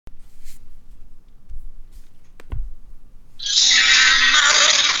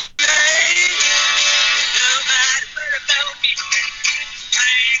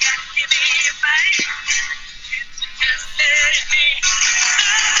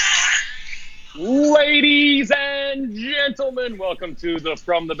Gentlemen, welcome to the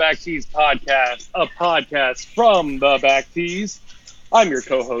From the Back Tees podcast, a podcast from the Back Tees. I'm your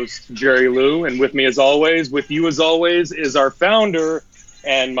co-host, Jerry Lou, and with me as always, is our founder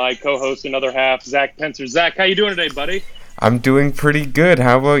and my co-host, another half, Zach Pencer. Zach, how you doing today, buddy? I'm doing pretty good.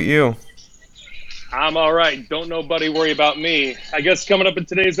 How about you? I'm all right. Don't nobody worry about me. I guess coming up in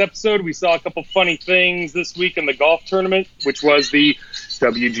today's episode, we saw a couple funny things this week in the golf tournament, which was the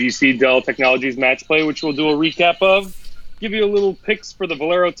WGC Dell Technologies match play, which we'll do a recap of. Give you a little picks for the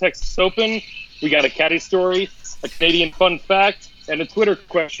Valero Texas Open. We got a Caddie story, a Canadian fun fact, and a Twitter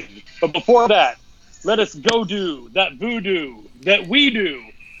question. But before that, let us go do that voodoo that we do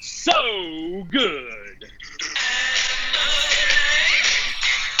so good.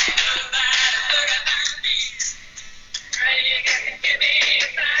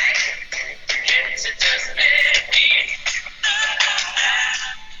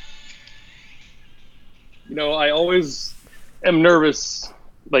 You know, I always am nervous,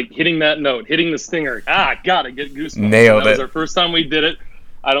 like hitting that note, hitting the stinger. Gotta get goosebumps. Nailed it. That was it. our first time we did it.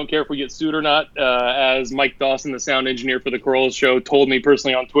 I don't care if we get sued or not. As Mike Dawson, the sound engineer for the Corolla Show, told me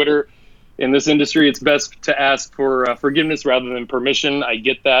personally on Twitter, in this industry, it's best to ask for forgiveness rather than permission. I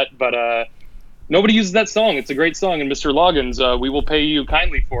get that, but nobody uses that song. It's a great song, and Mr. Loggins, we will pay you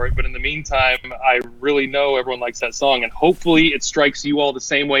kindly for it. But in the meantime, I really know everyone likes that song, and hopefully it strikes you all the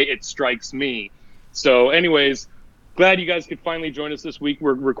same way it strikes me. So anyways, glad you guys could finally join us this week.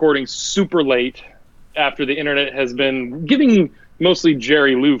 We're recording super late after the internet has been giving mostly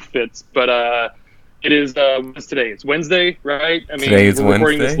Jerry Lou fits, but it is what's today? It's Wednesday, right? I mean, Today is we're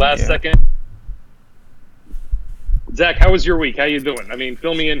recording Wednesday, this last yeah. second. Zach, how was your week? How you doing? I mean,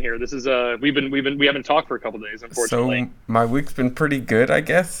 fill me in here. This is we haven't talked for a couple days, unfortunately. So my week's been pretty good, I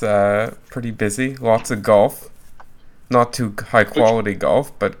guess. Pretty busy. Lots of golf. Not too high quality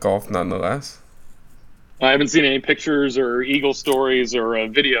golf, but golf nonetheless. I haven't seen any pictures or Eagle stories or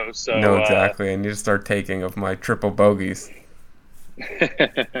videos. So No, exactly. I need to start taking of my triple bogeys.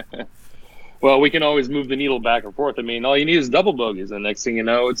 Well, we can always move the needle back and forth. I mean, all you need is double bogeys, and next thing you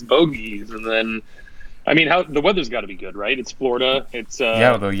know, it's bogeys, and then, I mean, how the weather's got to be good, right? It's Florida. It's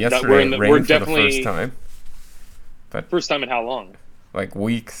yeah, although yesterday it rained for the first time. But first time in how long? like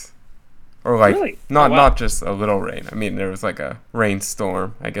weeks. Or like Really? not just a little rain. I mean, there was like a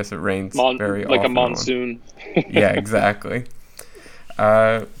rainstorm. I guess it rains very like often. a monsoon. Yeah, exactly.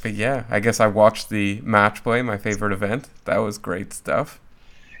 But yeah, I guess I watched the match play, my favorite event. That was great stuff.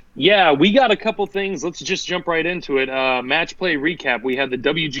 Yeah, we got a couple things. Let's just jump right into it. Match play recap. We had the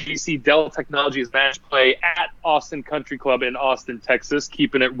WGC Dell Technologies match play at Austin Country Club in Austin, Texas,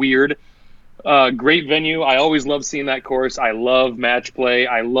 keeping it weird. Great venue. I always love seeing that course. I love match play.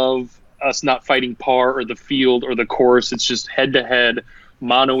 I love us not fighting par or the field or the course. It's just head-to-head,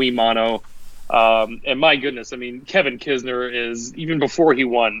 mano-y-mano. And my goodness, I mean, Kevin Kisner is, even before he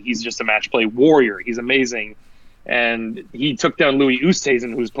won, he's just a match play warrior. He's amazing. And he took down Louis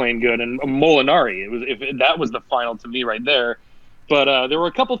Oosthuizen, who's playing good, and Molinari. That was the final to me right there. But there were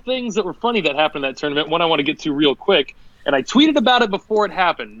a couple things that were funny that happened in that tournament. One I want to get to real quick, and I tweeted about it before it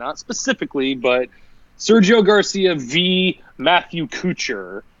happened, not specifically, but Sergio Garcia v. Matthew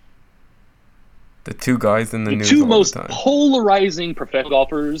Kuchar. The two guys in the news two all most the time. polarizing professional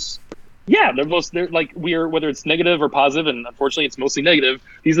golfers. Yeah, they're like whether it's negative or positive, and unfortunately it's mostly negative.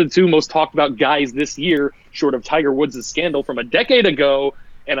 These are the two most talked about guys this year, short of Tiger Woods' scandal from a decade ago.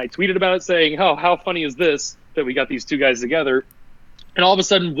 And I tweeted about it saying, "Oh, how funny is this that we got these two guys together?" And all of a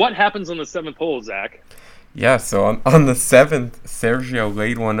sudden, what happens on the seventh hole, Zach? Yeah, so on the 7th, Sergio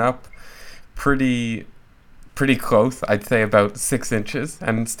laid one up pretty close. I'd say about 6 inches.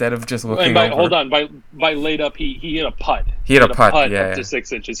 And instead of just looking over... Hold on. By laid up, he hit a putt. He hit a putt, yeah. Up to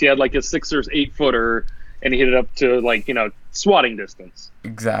 6 inches. He had like a 6 or 8 footer, and he hit it up to swatting distance.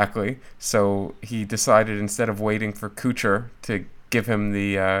 Exactly. So he decided, instead of waiting for Kuchar to give him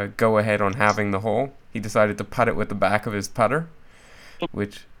the go-ahead on having the hole, he decided to putt it with the back of his putter,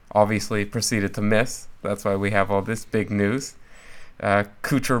 which obviously proceeded to miss. That's why we have all this big news.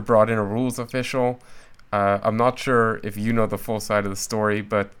 Kuchar brought in a rules official. I'm not sure if you know the full side of the story,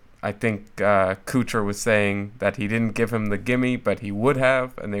 but I think Kuchar was saying that he didn't give him the gimme, but he would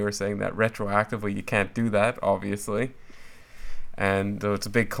have, and they were saying that retroactively you can't do that, obviously. And it's a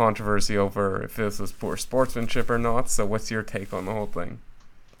big controversy over if this was poor sportsmanship or not. So what's your take on the whole thing?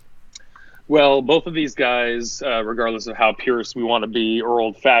 Well, both of these guys, regardless of how purist we want to be or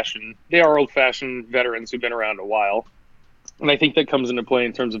old-fashioned, they are old-fashioned veterans who've been around a while. And I think that comes into play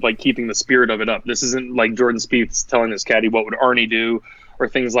in terms of like keeping the spirit of it up. This isn't like Jordan Spieth's telling his caddy what would Arnie do or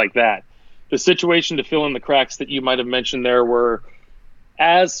things like that. The situation to fill in the cracks that you might have mentioned there were,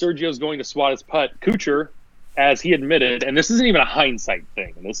 as Sergio's going to swat his putt, Kuchar as he admitted, and this isn't even a hindsight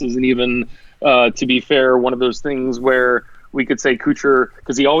thing. This isn't even, to be fair, one of those things where we could say Kuchar,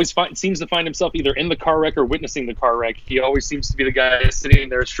 because he always seems to find himself either in the car wreck or witnessing the car wreck. He always seems to be the guy sitting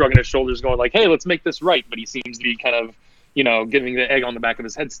there shrugging his shoulders going like, hey, let's make this right. But he seems to be kind of, giving the egg on the back of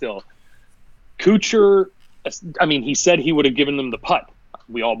his head still. Kuchar, I mean, he said he would have given them the putt.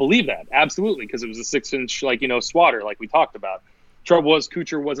 We all believe that. Absolutely, because it was a 6-inch, swatter, like we talked about. Trouble was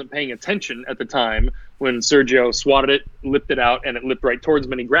Kuchar wasn't paying attention at the time when Sergio swatted it, lipped it out, and it lipped right towards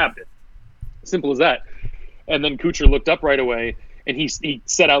him, and he grabbed it. Simple as that. And then Kuchar looked up right away, and he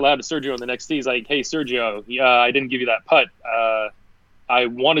said out loud to Sergio on the next tee, he's like, hey, Sergio, I didn't give you that putt. I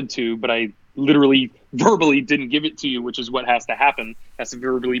wanted to, but I literally verbally didn't give it to you, which is what has to happen. Has to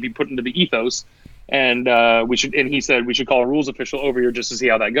verbally be put into the ethos. And he said we should call a rules official over here just to see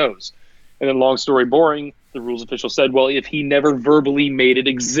how that goes. And then, long story boring, the rules official said, well, if he never verbally made it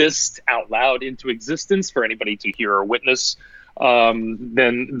exist out loud into existence for anybody to hear or witness,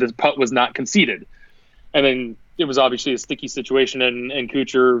 then the putt was not conceded. And then it was obviously a sticky situation, and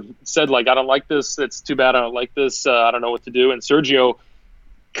Kuchar said, I don't like this. It's too bad I don't like this. I don't know what to do. And Sergio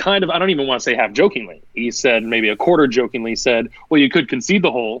kind of, I don't even want to say half jokingly, he said, maybe a quarter jokingly said, well, you could concede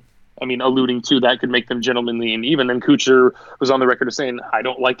the hole. I mean, alluding to that could make them gentlemanly and even. And Kuchar was on the record of saying, I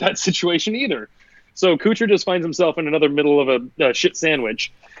don't like that situation either. So Kuchar just finds himself in another middle of a shit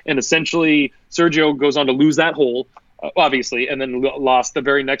sandwich. And essentially, Sergio goes on to lose that hole, obviously, and then lost the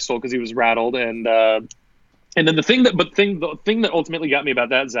very next hole because he was rattled. And then the thing that ultimately got me about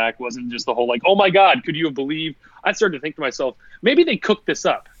that, Zach, wasn't just the whole oh my God, could you have believed? I started to think to myself, maybe they cooked this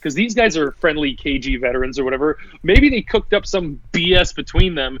up because these guys are friendly KG veterans or whatever. Maybe they cooked up some BS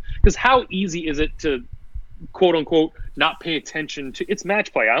between them, because how easy is it to, quote unquote, not pay attention to? It's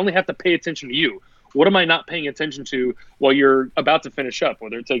match play. I only have to pay attention to you. What am I not paying attention to while you're about to finish up?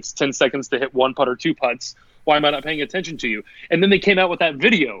 Whether it takes 10 seconds to hit one putt or two putts, why am I not paying attention to you? And then they came out with that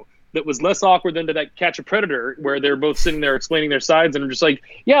video that was less awkward than that Catch a Predator, where they're both sitting there explaining their sides, and I'm just like,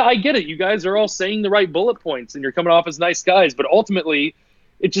 yeah, I get it. You guys are all saying the right bullet points, and you're coming off as nice guys, but ultimately,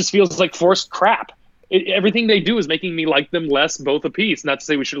 it just feels like forced crap. Everything they do is making me like them less, both apiece. Not to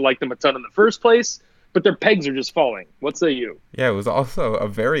say we should have liked them a ton in the first place, but their pegs are just falling. What say you? Yeah, it was also a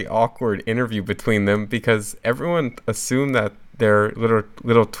very awkward interview between them, because everyone assumed that their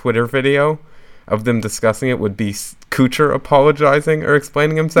little Twitter video of them discussing it would be Kuchar apologizing or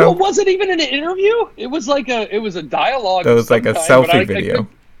explaining himself. Well, it wasn't even an interview. It was a dialogue. It was like a selfie video.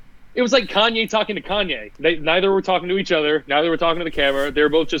 It was like Kanye talking to Kanye. Neither were talking to each other. Neither were talking to the camera. They were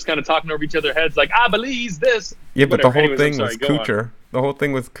both just kind of talking over each other's heads, like, I believe this. Yeah, but the whole thing was Kuchar. The whole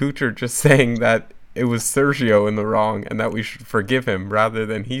thing was Kuchar just saying that it was Sergio in the wrong and that we should forgive him rather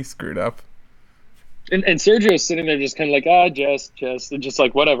than he screwed up. And Sergio's sitting there just kind of just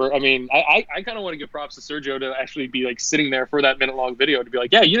like, whatever. I mean, I kind of want to give props to Sergio to actually be sitting there for that minute-long video to be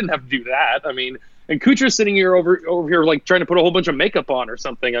like, yeah, you didn't have to do that. I mean, and Kuchar's sitting here over here trying to put a whole bunch of makeup on or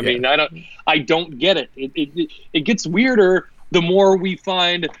something. I mean, I don't get it. It gets weirder the more we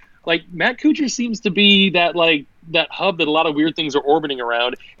find, Matt Kuchar seems to be that hub that a lot of weird things are orbiting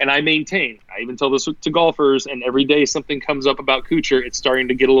around. And I maintain, I even tell this to golfers, and every day something comes up about Kuchar, it's starting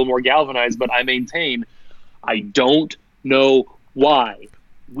to get a little more galvanized, but I maintain, I don't know why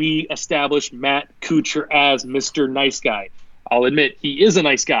we established Matt Kuchar as Mr. Nice Guy. I'll admit, he is a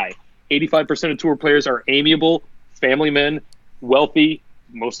nice guy. 85% of tour players are amiable, family men, wealthy,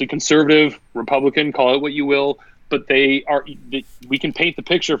 mostly conservative, Republican, call it what you will. But we can paint the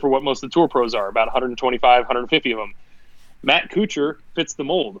picture for what most of the tour pros are, about 125, 150 of them. Matt Kuchar fits the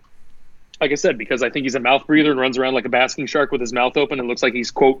mold. Like I said, because I think he's a mouth breather and runs around like a basking shark with his mouth open and looks like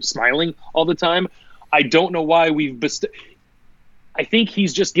he's, quote, smiling all the time. I don't know why I think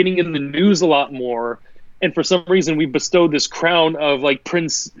he's just getting in the news a lot more. And for some reason, we bestowed this crown of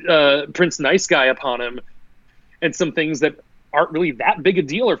Prince Nice Guy upon him. And some things that aren't really that big a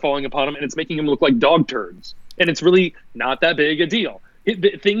deal are falling upon him. And it's making him look like dog turds. And it's really not that big a deal.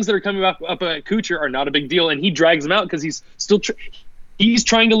 The things that are coming up at Kuchar are not a big deal, and he drags them out because he's still he's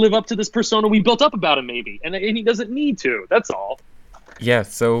trying to live up to this persona we built up about him, maybe, and he doesn't need to. That's all. Yeah,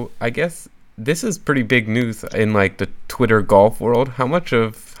 so I guess this is pretty big news in the Twitter golf world. How much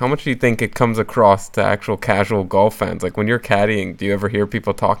do you think it comes across to actual casual golf fans? When you're caddying, do you ever hear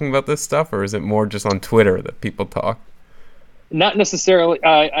people talking about this stuff, or is it more just on Twitter that people talk? Not necessarily.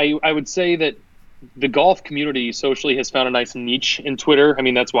 I would say that the golf community socially has found a nice niche in Twitter. I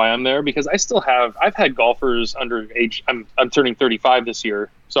mean, that's why I'm there, because I've had golfers under age, I'm turning 35 this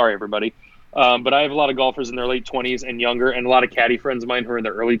year. Sorry, everybody. But I have a lot of golfers in their late 20s and younger, and a lot of caddy friends of mine who are in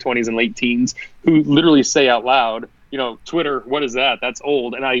their early 20s and late teens who literally say out loud, Twitter, what is that? That's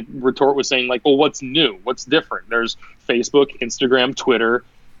old. And I retort with saying, like, well, what's new? What's different? There's Facebook, Instagram, Twitter,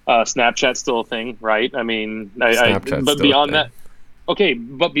 Snapchat's still a thing, right? I mean, Snapchat's but still a beyond thing. that, okay,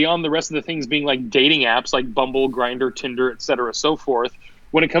 but beyond the rest of the things being like dating apps like Bumble, Grindr, Tinder, et cetera, so forth,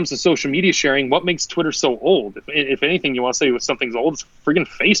 when it comes to social media sharing, what makes Twitter so old? If anything, you want to say with something's old, it's friggin'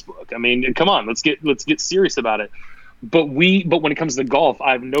 Facebook. I mean, come on, let's get serious about it. But when it comes to golf,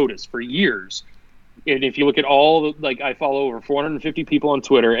 I've noticed for years, and if you look at I follow over 450 people on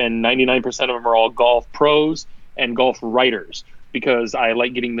Twitter, and 99% of them are all golf pros and golf writers, because I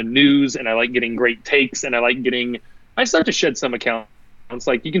like getting the news and I like getting great takes and I start to shed some accounts.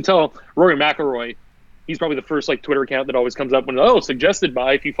 Like, you can tell Rory McIlroy, he's probably the first like Twitter account that always comes up when, suggested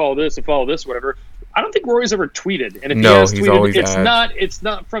by, if you follow this and follow this, whatever. I don't think Rory's ever tweeted, and if he has he's tweeted, always ads. it's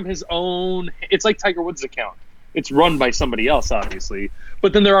not from his own. It's like Tiger Woods' account. It's run by somebody else, obviously.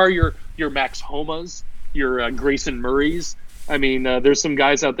 But then there are your Max Homas, your Grayson Murrays. I mean, there's some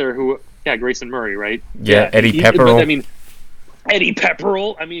guys out there who, Grayson Murray, right? Yeah, Eddie Pepperell. But I mean, Eddie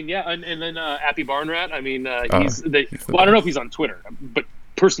Pepperell. I mean, yeah, and then Appy Barnrat. I mean, I don't know if he's on Twitter, but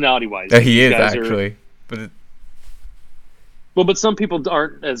personality-wise, he is actually. But some people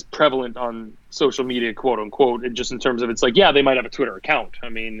aren't as prevalent on social media, quote unquote, just in terms of, it's like, they might have a Twitter account. I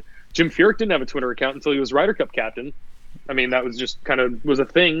mean, Jim Furyk didn't have a Twitter account until he was Ryder Cup captain. I mean, that was just kind of was a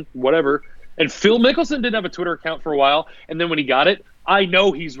thing, whatever. And Phil Mickelson didn't have a Twitter account for a while, and then when he got it, I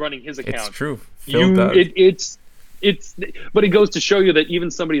know he's running his account. It's true. Phil does. But it goes to show you that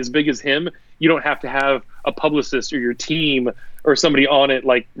even somebody as big as him, you don't have to have a publicist or your team or somebody on it,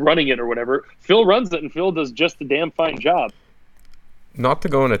 like running it or whatever. Phil runs it, and Phil does just a damn fine job. Not to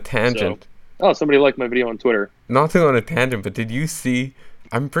go on a tangent. Somebody liked my video on Twitter. Not to go on a tangent, but did you see?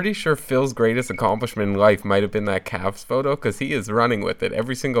 I'm pretty sure Phil's greatest accomplishment in life might have been that calves photo, because he is running with it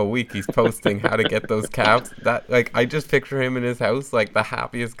every single week. He's posting how to get those calves. That, like, I just picture him in his house, like the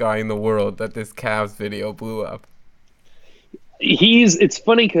happiest guy in the world that this calves video blew up. It's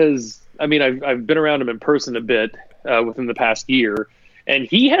funny because, I mean, I've been around him in person a bit within the past year, and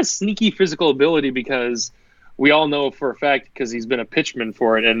he has sneaky physical ability, because we all know for a fact, because he's been a pitchman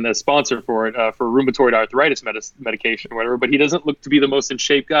for it and a sponsor for it, for rheumatoid arthritis medication or whatever, but he doesn't look to be the most in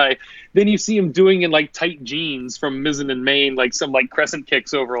shape guy. Then you see him doing in like tight jeans from Mizzen in Maine, like some like crescent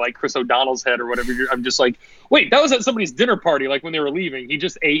kicks over like Chris O'Donnell's head or whatever. I'm just like, wait, that was at somebody's dinner party, like when they were leaving. He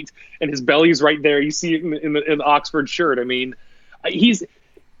just ate and his belly's right there. You see it in the Oxford shirt. I mean,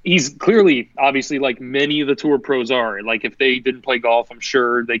 he's clearly, obviously, like many of the tour pros are. Like, if they didn't play golf, I'm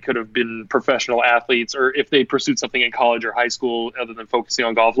sure they could have been professional athletes, or if they pursued something in college or high school other than focusing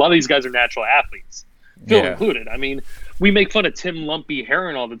on golf. A lot of these guys are natural athletes, Phil included. I mean, we make fun of Tim Lumpy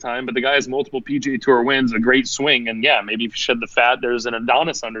Heron all the time, but the guy has multiple PGA Tour wins, a great swing, and maybe if you shed the fat, there's an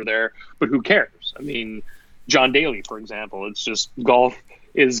Adonis under there, but who cares? I mean, John Daly, for example, it's just golf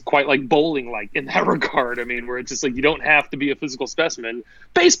is quite like bowling, like in that regard. I mean, where it's just like, you don't have to be a physical specimen.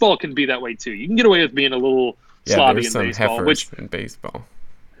 Baseball can be that way too. You can get away with being a little slobby in baseball, in baseball.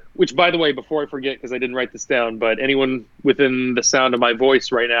 Which, by the way, before I forget, because I didn't write this down, but anyone within the sound of my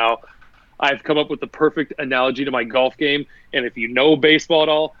voice right now, I've come up with the perfect analogy to my golf game. And if you know baseball at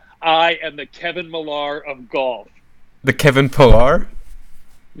all, I am the Kevin Millar of golf. The Kevin Pillar?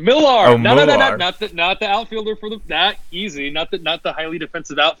 Millar. Oh, No, Millar. not the outfielder for not the highly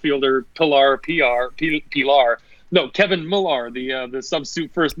defensive outfielder Pilar. No, Kevin Millar, the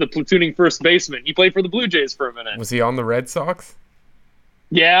substitute the platooning first baseman. He played for the Blue Jays for a minute. Was he on the Red Sox?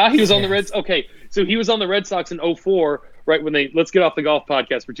 Yeah, he was on the Reds. Okay, so he was on the Red Sox in 2004, right when let's get off the golf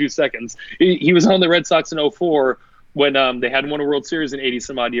podcast for 2 seconds. He was on the Red Sox in 2004 when they hadn't won a World Series in 80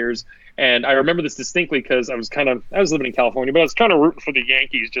 some odd years. And I remember this distinctly because I was living in California, but I was kind of rooting for the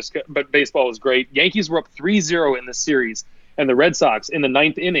Yankees. But baseball was great. Yankees were up 3-0 in the series, and the Red Sox in the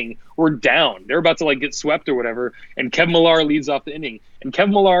 9th inning were down. They're about to like get swept or whatever, and Kevin Millar leads off the inning. And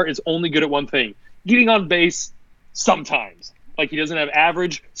Kevin Millar is only good at one thing: getting on base sometimes. Like, he doesn't have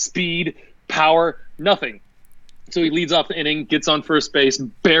average, speed, power, nothing. So he leads off the inning, gets on first base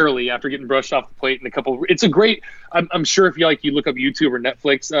barely after getting brushed off the plate in a couple. It's a great. I'm sure if you look up YouTube or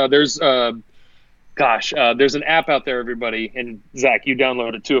Netflix, there's an app out there, everybody. And Zach, you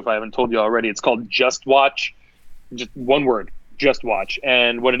download it too if I haven't told you already. It's called Just Watch. Just one word, Just Watch.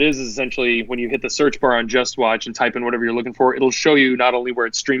 And what it is essentially when you hit the search bar on Just Watch and type in whatever you're looking for, it'll show you not only where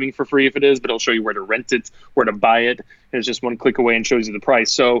it's streaming for free if it is, but it'll show you where to rent it, where to buy it. And it's just one click away and shows you the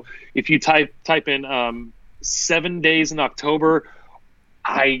price. So if you type in 7 days in October,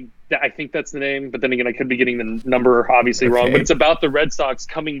 I think that's the name, but then again, I could be getting the number obviously wrong. But it's about the Red Sox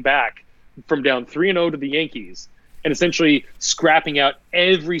coming back from down 3-0 to the Yankees and essentially scrapping out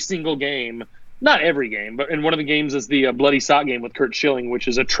every single game not every game, but in one of the games is the Bloody Sock game with Kurt Schilling, which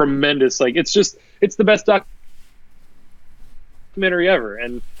is a tremendous, like, it's the best documentary ever.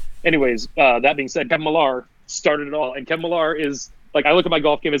 And anyways, that being said, Kevin Millar started it all. And Kevin Millar is, like, I look at my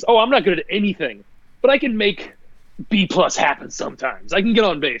golf game as, I'm not good at anything, but I can make B+ happen sometimes. I can get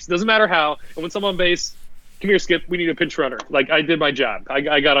on base. Doesn't matter how. And when someone on base, come here, Skip, we need a pinch runner. Like, I did my job.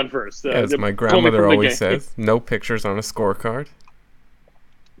 I got on first. As my grandmother always says, no pictures on a scorecard.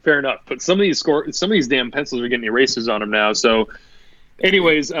 Fair enough, but some of these damn pencils are getting erasers on them now. So,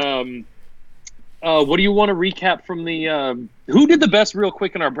 anyways, what do you want to recap from the? Who did the best, real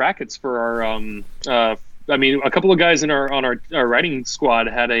quick, in our brackets for our? I mean, a couple of guys on our writing squad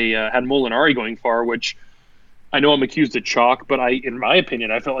had Molinari going far, which I know I'm accused of chalk, but in my opinion,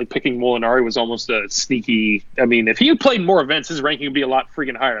 I felt like picking Molinari was almost a sneaky. I mean, if he had played more events, his ranking would be a lot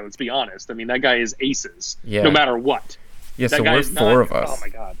freaking higher. Let's be honest. I mean, that guy is aces, no matter what. Yeah, so we're four of us. Oh my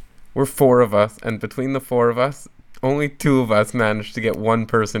god. We're four of us, and between the four of us, only two of us managed to get one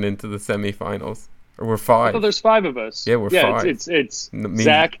person into the semifinals. Or we're five. Oh, there's five of us. Yeah, we're five. It's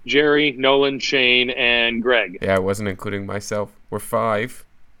Zach, Jerry, Nolan, Shane, and Greg. Yeah, I wasn't including myself. We're five.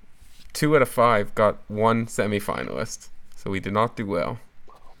 2 out of 5 got one semifinalist, so we did not do well.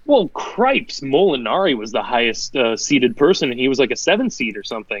 Well, cripes, Molinari was the highest seeded person, and he was like a 7 seed or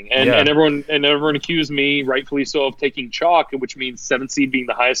something. And everyone accused me, rightfully so, of taking chalk, which means 7 seed being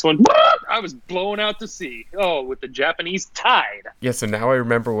the highest one. I was blown out to sea. Oh, with the Japanese tide. Yeah, so now I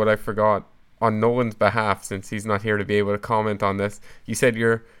remember what I forgot. On Nolan's behalf, since he's not here to be able to comment on this, you said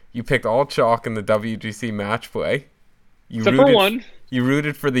you picked all chalk in the WGC match play. Except for one. You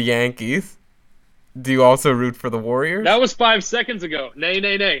rooted for the Yankees. Do you also root for the Warriors? That was 5 seconds ago.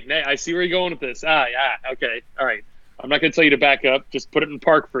 Nay. I see where you're going with this. Okay. All right. I'm not going to tell you to back up. Just put it in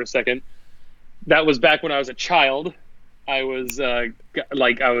park for a second. That was back when I was a child. I was I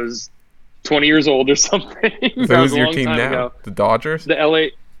was 20 years old or something. So who's your team now? Ago. The Dodgers?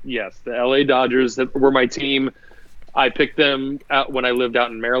 The LA Dodgers were my team. I picked them out when I lived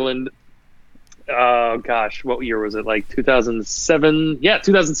out in Maryland. Gosh, what year was it? Like 2007? Yeah,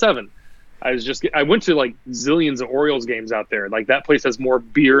 2007. I went to like zillions of Orioles games out there. Like, that place has more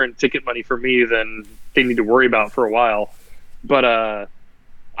beer and ticket money for me than they need to worry about for a while. But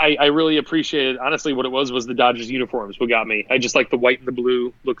I really appreciated, honestly, what it was the Dodgers uniforms what got me. I just like the white and the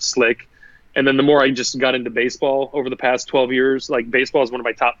blue, looked slick. And then the more I just got into baseball over the past 12 years, like, baseball is one of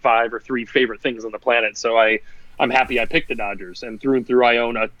my top 5 or 3 favorite things on the planet. So I'm happy I picked the Dodgers, and through and through I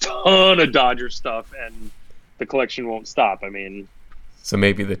own a ton of Dodgers stuff, and the collection won't stop. I mean, so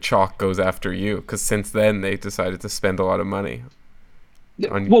maybe the chalk goes after you, because since then they decided to spend a lot of money.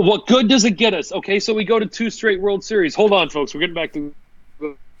 Well, what good does it get us? Okay, so we go to 2 straight World Series. Hold on, folks. We're getting back to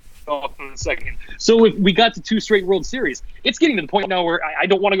golf in a second. So if we got to 2 straight World Series, it's getting to the point now where I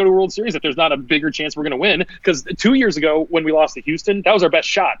don't want to go to a World Series if there's not a bigger chance we're going to win. Because 2 years ago when we lost to Houston, that was our best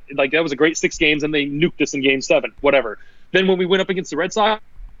shot. Like, that was a great 6 games, and they nuked us in Game 7. Whatever. Then when we went up against the Red Sox,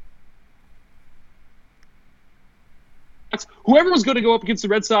 whoever was going to go up against the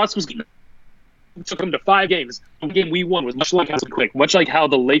Red Sox took them to 5 games. The game we won was much like how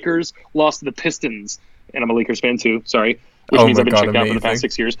the Lakers lost to the Pistons, and I'm a Lakers fan too. Sorry, which means I've been checked out for the past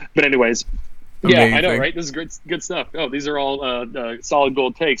 6 years. But anyways, yeah, I know, right? This is good stuff. Oh, these are all solid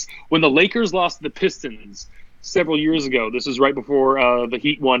gold takes. When the Lakers lost to the Pistons several years ago, this was right before the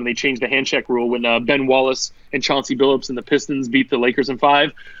Heat won, and they changed the handshake rule when Ben Wallace and Chauncey Billups and the Pistons beat the Lakers in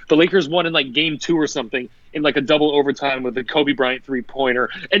 5. The Lakers won in like game 2 or something in like a double overtime with a Kobe Bryant 3-pointer,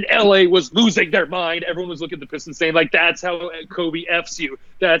 and LA was losing their mind. Everyone was looking at the Pistons saying, like, that's how Kobe F's you.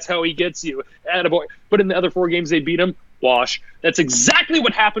 That's how he gets you. Attaboy. But in the other 4 games they beat him, wash. That's exactly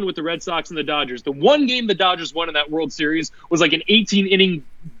what happened with the Red Sox and the Dodgers. The one game the Dodgers won in that World Series was like an 18-inning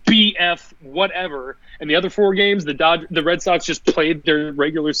BF whatever, and the other 4 games the Red Sox just played their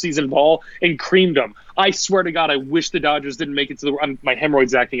regular season ball and creamed them. I swear to God, I wish the Dodgers didn't make it to my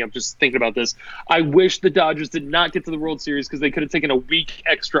hemorrhoids acting up just thinking about this. I wish the Dodgers did not get to the World Series, because they could have taken a week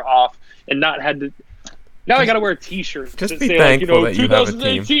extra off and not had to. Now I got to wear a T-shirt. Just be thankful that you have a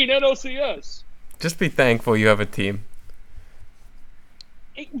team. 2018 NLCS. Just be thankful you have a team.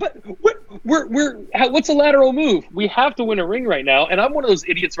 But what's a lateral move? We have to win a ring right now, and I'm one of those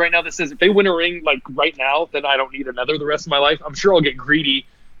idiots right now that says if they win a ring like right now, then I don't need another the rest of my life. I'm sure I'll get greedy,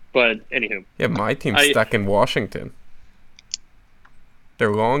 but anywho. Yeah, my team's stuck in Washington.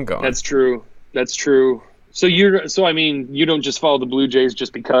 They're long gone. That's true. So you don't just follow the Blue Jays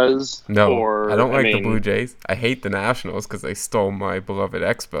just because? No, I don't like the Blue Jays. I hate the Nationals because they stole my beloved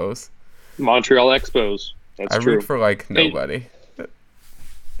Expos. Montreal Expos. That's true. I root for like nobody.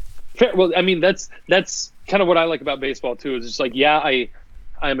 Fair. Well, I mean, that's kind of what I like about baseball too. Is just like, yeah,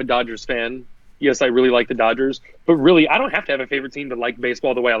 I'm a Dodgers fan, Yes, I really like the Dodgers, but really, I don't have to have a favorite team to like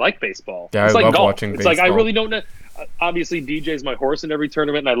baseball the way I like baseball. Yeah, It's I like love golf. watching It's baseball. like I really don't know. Obviously, DJ's my horse in every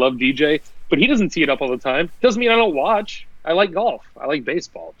tournament, and I love DJ, but he doesn't tee it up all the time. Doesn't mean I don't watch. I like golf. I like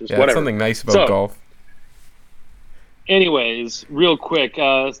baseball. Just Yeah, whatever. that's something nice about So, golf. anyways, real quick,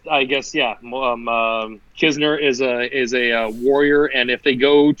 I guess Kisner is a warrior, and if they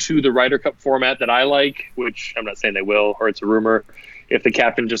go to the Ryder Cup format that I like, which I'm not saying they will, or it's a rumor, if the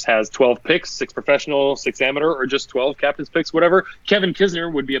captain just has 12 picks, 6 professional, 6 amateur, or just 12 captain's picks, whatever, Kevin Kisner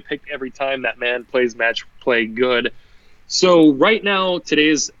would be a pick every time that man plays match play good. So right now, today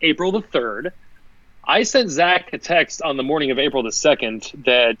is April the 3rd. I sent Zach a text on the morning of April the 2nd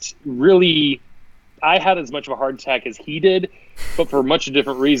that really I had as much of a heart attack as he did, but for a much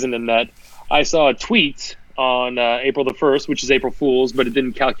different reason in that I saw a tweet on April the 1st, which is April Fool's, but it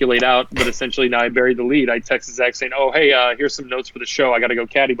didn't calculate out. But essentially now I buried the lead. I texted Zach saying, oh, hey, here's some notes for the show. I got to go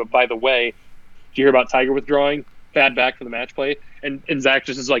caddy. But by the way, did you hear about Tiger withdrawing? Bad back for the match play. And Zach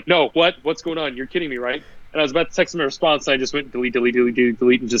just is like, no, what? What's going on? You're kidding me, right? And I was about to text him a response, and I just went delete,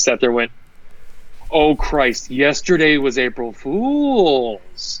 and just sat there and went, oh, Christ, yesterday was April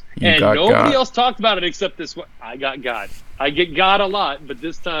Fool's. And nobody else talked about it except this one. I got God. I get God a lot, but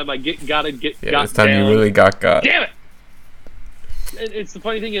this time I get God. Yeah, this time you really got God. Damn it! It's the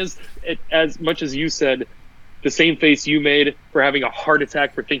funny thing is, as much as you said, the same face you made for having a heart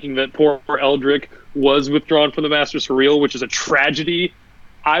attack for thinking that poor Eldrick was withdrawn from the Masters for real, which is a tragedy.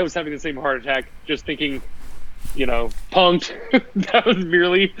 I was having the same heart attack just thinking, punked. That was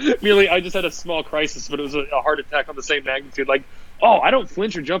merely I just had a small crisis, but it was a heart attack on the same magnitude. Like, oh, I don't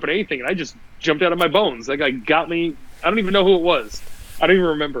flinch or jump at anything, and I just jumped out of my bones. That guy got me. I don't even know who it was. I don't even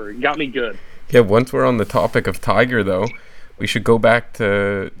remember. It got me good. Yeah, once we're on the topic of Tiger, though, we should go back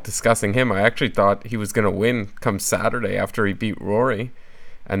to discussing him. I actually thought he was going to win come Saturday after he beat Rory,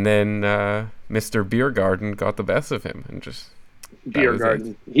 and then Mr. Beer Garden got the best of him, and just Beer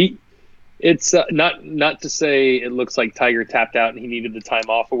Garden. It's not to say it looks like Tiger tapped out and he needed the time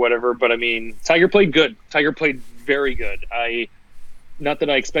off or whatever, but I mean, Tiger played good. Tiger played very good. Not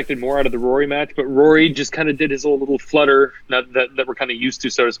that I expected more out of the Rory match, but Rory just kind of did his old little flutter that we're kind of used to,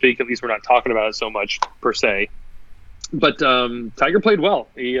 so to speak. At least we're not talking about it so much per se. But Tiger played well.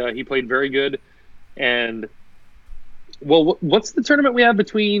 He played very good. And well, what's the tournament we have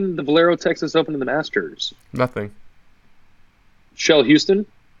between the Valero Texas Open and the Masters? Nothing. Shell Houston?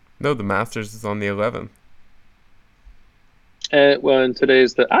 No, the Masters is on the 11th. And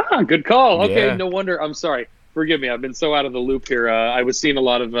today's good call. Okay, Yeah. No wonder. I'm sorry. Forgive me. I've been so out of the loop here. I was seeing a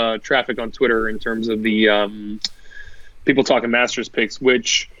lot of traffic on Twitter in terms of the people talking Masters picks,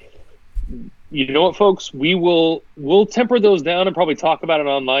 which, you know what, folks? We'll temper those down and probably talk about it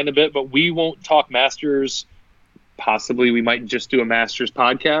online a bit, but we won't talk Masters. Possibly we might just do a Masters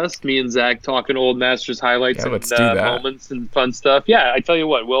podcast. Me and Zach talking old Masters highlights and moments and fun stuff. Yeah, I tell you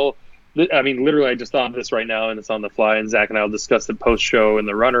what, literally I just thought of this right now and it's on the fly, and Zach and I will discuss the post-show and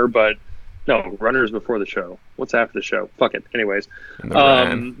the runner, but no, runner is before the show. What's after the show? Fuck it. Anyways.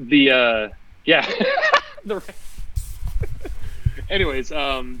 The Anyways,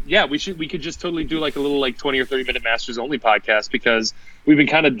 we could just totally do like a little 20 or 30 minute Masters only podcast, because we've been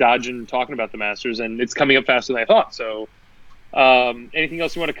kind of dodging talking about the Masters and it's coming up faster than I thought. So anything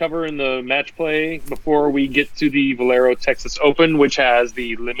else you want to cover in the match play before we get to the Valero Texas Open, which has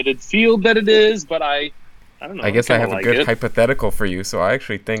the limited field that it is, but I don't know. I guess I have a good hypothetical for you. So I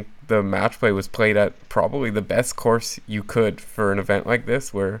actually think the match play was played at probably the best course you could for an event like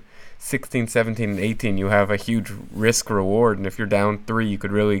this, where 16, 17, and 18, you have a huge risk reward, and if you're down 3, you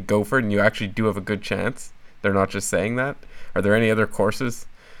could really go for it, and you actually do have a good chance. They're not just saying that. Are there any other courses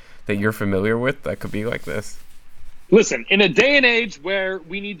that you're familiar with that could be like this? Listen, in a day and age where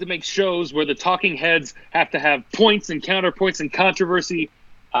we need to make shows where the talking heads have to have points and counterpoints and controversy,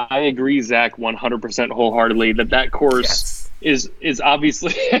 I agree, Zach, 100% wholeheartedly that course is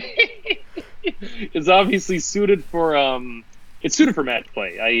obviously is obviously suited for it's suited for match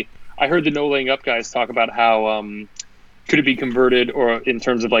play. I heard the No Laying Up guys talk about how could it be converted or in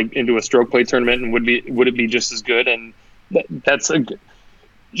terms of into a stroke play tournament, and would it be just as good? And that's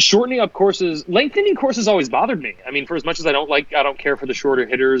shortening up courses, lengthening courses always bothered me. I mean, for as much as I don't care for the shorter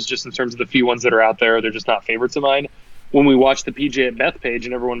hitters, just in terms of the few ones that are out there, they're just not favorites of mine. When we watched the PJ at Bethpage,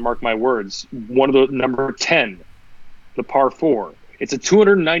 and everyone mark my words, one of the number 10, the par 4, it's a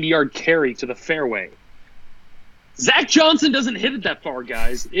 290-yard carry to the fairway. Zach Johnson doesn't hit it that far,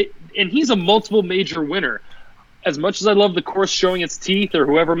 guys. And he's a multiple major winner. As much as I love the course showing its teeth, or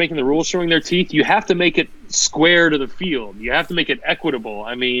whoever making the rules showing their teeth, you have to make it square to the field. You have to make it equitable.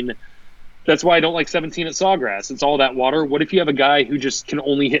 I mean, That's why I don't like 17 at Sawgrass. It's all that water. What if you have a guy who just can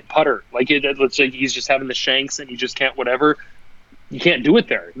only hit putter? Let's say he's just having the shanks and he just can't whatever. You can't do it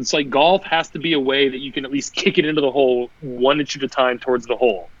there. It's like golf has to be a way that you can at least kick it into the hole 1 inch at a time towards the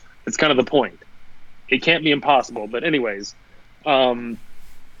hole. That's kind of the point. It can't be impossible. But anyways, the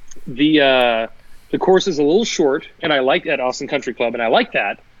course is a little short, and I like that Austin Country Club, and I like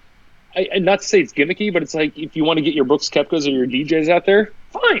that. And not to say it's gimmicky, but it's like if you want to get your Brooks Koepkas or your DJs out there,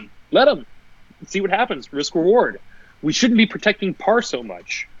 fine, let them. See what happens. Risk reward. We shouldn't be protecting par so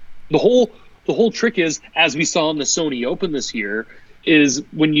much. The whole trick is, as we saw in the Sony Open this year, is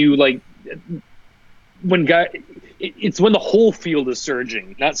when you it's when the whole field is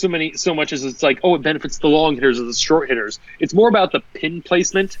surging. Not so much as it's like, oh, it benefits the long hitters or the short hitters. It's more about the pin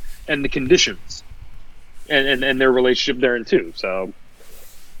placement and the conditions, and their relationship therein too. So.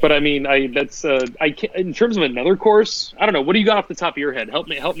 But I mean, in terms of another course, I don't know. What do you got off the top of your head? Help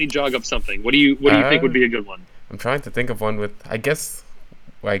me jog up something. What do you think would be a good one? I'm trying to think of one with, I guess,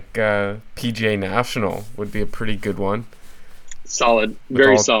 like PGA National would be a pretty good one. Solid,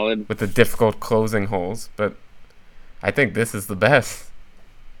 very solid. With the difficult closing holes, but I think this is the best.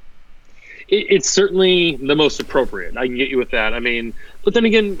 It's certainly the most appropriate. I can get you with that. I mean, but then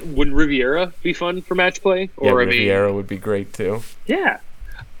again, wouldn't Riviera be fun for match play? Riviera would be great too. Yeah.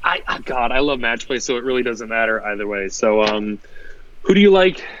 I love match play, so it really doesn't matter either way. So, who do you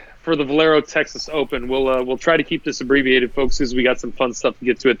like for the Valero Texas Open? We'll try to keep this abbreviated, folks, because we got some fun stuff to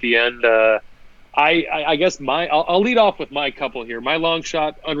get to at the end. I guess I'll lead off with my couple here. My long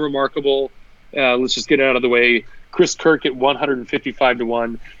shot, unremarkable. Let's just get it out of the way. Chris Kirk at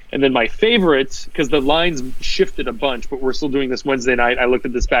 155-1, and then my favorite, because the lines shifted a bunch, but we're still doing this Wednesday night. I looked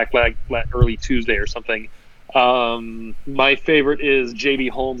at this back early Tuesday or something. My favorite is JB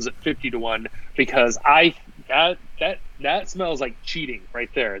Holmes at 50-1 because that smells like cheating right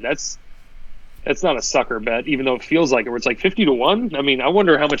there. That's not a sucker bet, even though it feels like it. Where it's like 50-1. I mean, I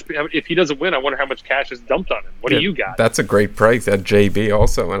wonder how much, if he doesn't win, I wonder how much cash is dumped on him. What do you got? That's a great price at JB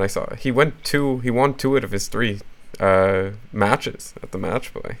also, and I saw he won 2 out of his 3 matches at the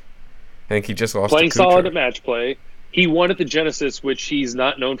match play. I think he just lost. Playing solid at match play. He won at the Genesis, which he's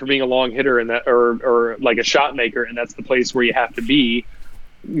not known for being a long hitter and that, or like a shot maker, and that's the place where you have to be.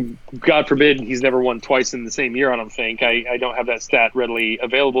 God forbid he's never won twice in the same year. I don't think. I don't have that stat readily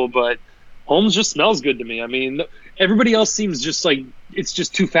available, but Holmes just smells good to me. I mean, everybody else seems just like it's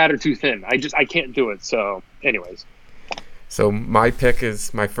just too fat or too thin. I can't do it. So, anyways. So my pick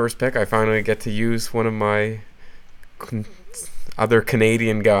is my first pick. I finally get to use one of my other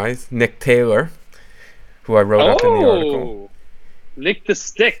Canadian guys, Nick Taylor, who I wrote up in the article. Nick the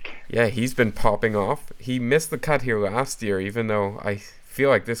Stick. Yeah, he's been popping off. He missed the cut here last year, even though I feel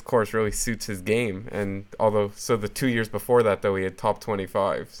like this course really suits his game. And the 2 years before that, though, he had top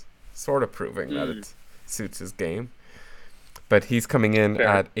 25s, sort of proving that it suits his game. But he's coming in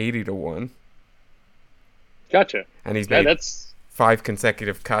at 80-1. Gotcha. And he's made 5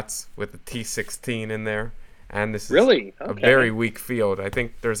 consecutive cuts with a T16 in there. And this is a very weak field. I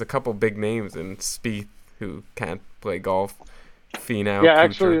think there's a couple big names in Spieth who can't play golf. Finau, yeah, Kuchar.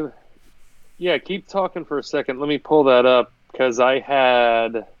 actually, yeah. Keep talking for a second. Let me pull that up because I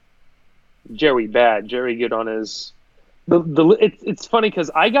had Jerry good on his. It's funny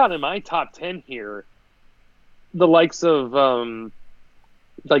because I got in my top 10 here the likes of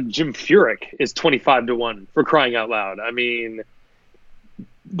like Jim Furyk is 25-1 for crying out loud. I mean,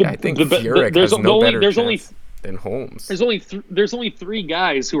 I think Furyk has no better chance than Holmes. There's only 3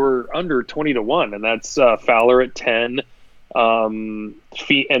 guys who are under 20-1, and that's Fowler at 10, and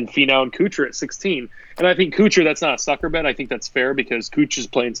Finau and Kuchar at 16. And I think Kuchar, that's not a sucker bet. I think that's fair because Kuchar's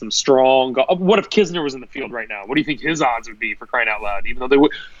playing some strong golf. What if Kisner was in the field right now? What do you think his odds would be for crying out loud? Even though they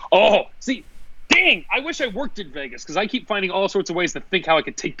would. Oh, see, dang! I wish I worked in Vegas because I keep finding all sorts of ways to think how I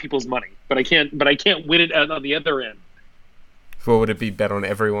could take people's money, but I can't. But I can't win it on the other end. What would it be? Bet on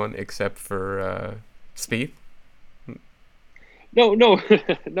everyone except for Spieth? No,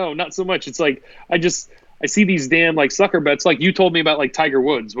 not so much. It's like I see these damn like sucker bets. Like you told me about like Tiger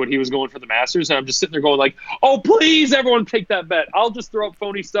Woods when he was going for the Masters, and I'm just sitting there going like, oh please, everyone take that bet. I'll just throw up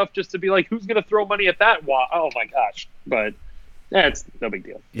phony stuff just to be like, who's gonna throw money at that? Oh my gosh! But it's no big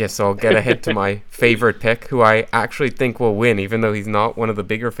deal. Yeah, so I'll get ahead to my favorite pick, who I actually think will win, even though he's not one of the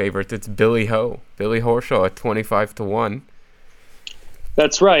bigger favorites. It's Billy Horschel at 25-1.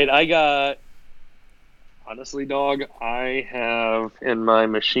 That's right. Honestly, dog, I have in my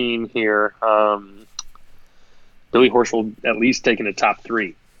machine here Billy Horschel at least taking a top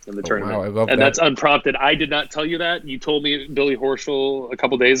 3 in the tournament. Wow, I love and that. That's unprompted. I did not tell you that. You told me Billy Horschel a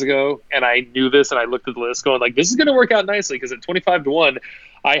couple days ago, and I knew this, and I looked at the list going like, this is going to work out nicely because at 25-1,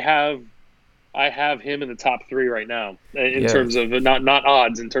 I have I have him in the top 3 right now in Yeah. terms of not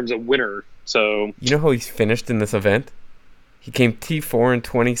odds, in terms of winner. So You know how he's finished in this event? He came T4 in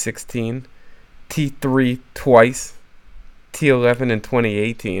 2016, T3 twice, T11 in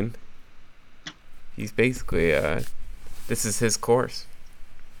 2018. He's basically, this is his course.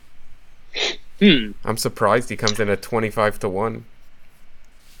 I'm surprised he comes in at 25-1.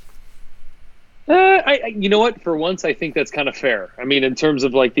 you know what? For once, I think that's kind of fair. I mean, in terms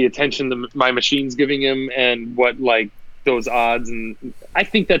of like the attention my machine's giving him and what like those odds, and I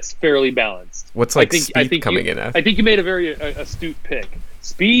think that's fairly balanced. What's like Spieth coming in at? I think you made a very astute pick.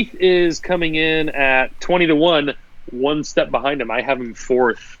 Spieth is coming in at 20-1, one step behind him. I have him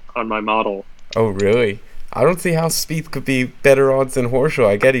 4th on my model. Oh, really? I don't see how Spieth could be better odds than Horschel.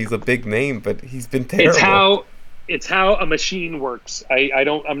 I get he's a big name, but he's been terrible. It's how a machine works.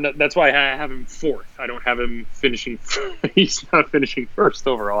 That's why I have him 4th. I don't have him finishing. He's not finishing 1st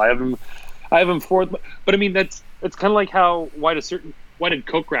overall. I have him 4th. But I mean, that's kind of like why did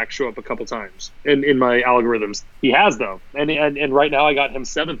Kokrak show up a couple times in my algorithms? He has though, and right now I got him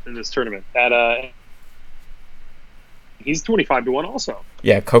 7th in this tournament. He's 25-1 also.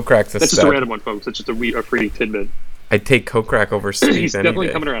 Yeah, Kokrak's That's just a random one, folks. That's just a free tidbit. I'd take Kokrak over Spieth. He's definitely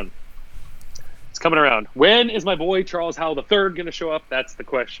coming around. It's coming around. When is my boy Charles Howell III going to show up? That's the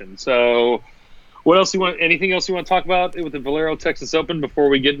question. So, what else you want? Anything else you want to talk about with the Valero Texas Open before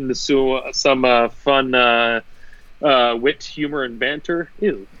we get into some fun wit, humor, and banter?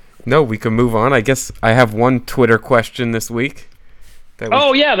 Ew. No, we can move on. I guess I have one Twitter question this week.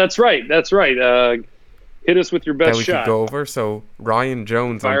 Yeah, that's right. That's right. Hit us with your best that we shot. Could go over. So Ryan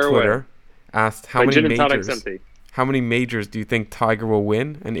Jones Fire on Twitter away. asked how many majors do you think Tiger will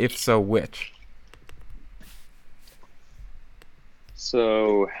win, and if so, which?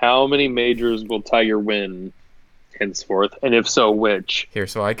 So, how many majors will Tiger win henceforth, and if so, which? Here,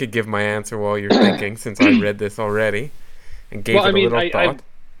 so I could give my answer while you're thinking, since I read this already and gave it a little thought.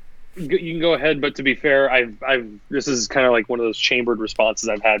 You can go ahead, but to be fair, this is kind of like one of those chambered responses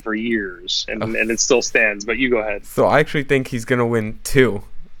I've had for years, and it still stands. But you go ahead. So I actually think he's gonna win 2.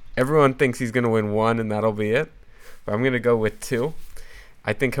 Everyone thinks he's gonna win 1, and that'll be it. But I'm gonna go with 2.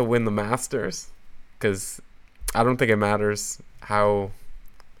 I think he'll win the Masters, because I don't think it matters how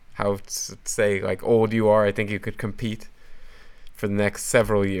say like old you are. I think you could compete for the next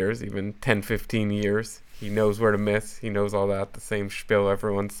several years, even 10, 15 years. He knows where to miss. He knows all that, the same spiel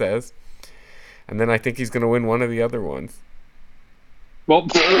everyone says. And then I think he's going to win one of the other ones. Well,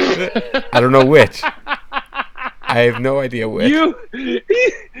 I don't know which. I have no idea which.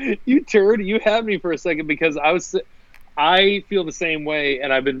 You turd. You had me for a second because I feel the same way,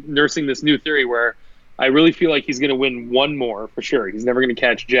 and I've been nursing this new theory where I really feel like he's going to win 1 more for sure. He's never going to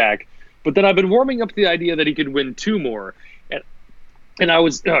catch Jack. But then I've been warming up to the idea that he could win 2 more. And I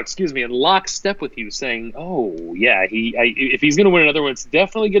was, in lockstep with you, saying, "Oh yeah, if he's going to win another one, it's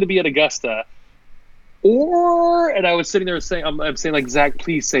definitely going to be at Augusta." And I was sitting there saying, "I'm saying like Zach,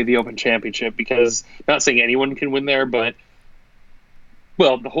 please say the Open Championship," because I'm not saying anyone can win there, but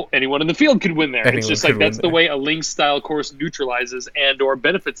anyone in the field could win there. It's just like that's the way a links style course neutralizes and/or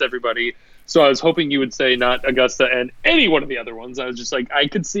benefits everybody. So I was hoping you would say not Augusta and any one of the other ones. I was just like, I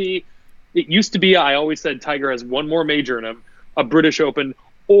could see. It used to be I always said Tiger has 1 more major in him. A British Open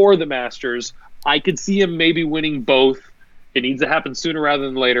or the Masters. I could see him maybe winning both. It needs to happen sooner rather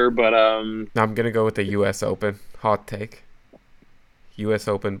than later, but I'm gonna go with the U.S. Open. Hot take. U.S.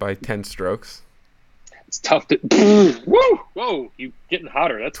 Open by 10 strokes. It's tough to. Whoa! You getting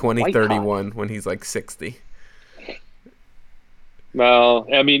hotter? That's 2031 when he's like 60. Well,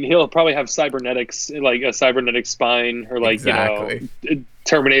 I mean, he'll probably have cybernetics, like a cybernetic spine, or like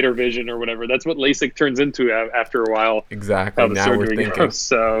Terminator vision or whatever. That's what LASIK turns into after a while. Exactly. Now we're thinking. Goes.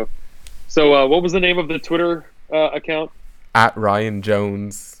 So what was the name of the Twitter account? At Ryan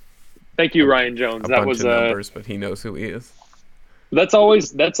Jones. Thank you, Ryan Jones. That was numbers, but he knows who he is. That's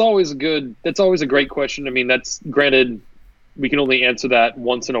always a great question. I mean, that's granted, we can only answer that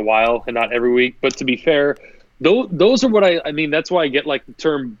once in a while and not every week. But to be fair, those are what I mean. That's why I get like the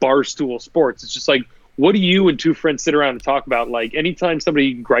term barstool sports. It's just like, what do you and 2 friends sit around and talk about? Like anytime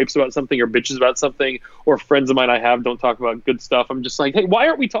somebody gripes about something or bitches about something, or friends of mine I have don't talk about good stuff, I'm just like, hey, why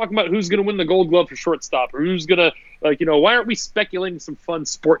aren't we talking about who's going to win the Gold Glove for shortstop, or who's going to why aren't we speculating some fun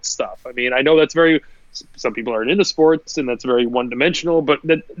sports stuff? I mean, I know that's some people aren't into sports and that's very one-dimensional, but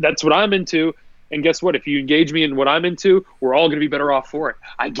that's what I'm into. And guess what? If you engage me in what I'm into, we're all going to be better off for it.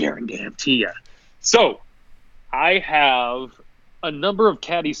 I guarantee you. So I have a number of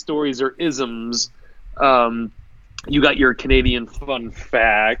Caddie stories or isms. You got your Canadian fun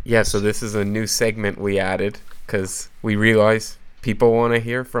fact. Yeah, so this is a new segment we added because we realize people want to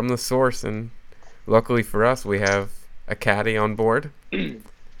hear from the source and Luckily for us, we have a caddy on board.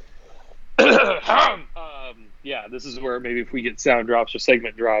 Yeah, this is where maybe if we get sound drops or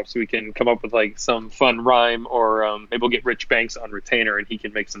segment drops, we can come up with like some fun rhyme, or maybe we'll get Rich Banks on retainer and he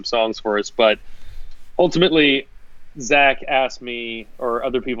can make some songs for us. But ultimately, Zach asked me, or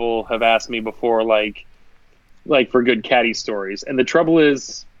other people have asked me before, like for good caddy stories. And the trouble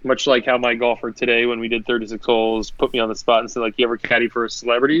is, much like how my golfer today, when we did 36 holes, put me on the spot and said, like, you ever caddy for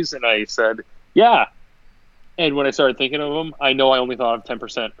celebrities? And I said, yeah. And when I started thinking of them, I know I only thought of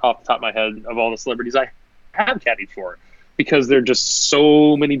 10% off the top of my head of all the celebrities I have caddied for, because there are just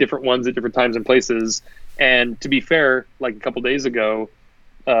so many different ones at different times and places. And to be fair, like a couple days ago,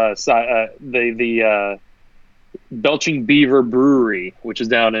 the Belching Beaver Brewery, which is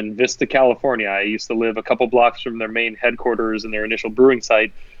down in Vista, California. I used to live a couple blocks from their main headquarters and their initial brewing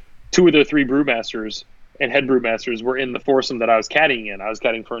site. 2 of their 3 brewmasters and head brewmasters were in the foursome that I was caddying in. I was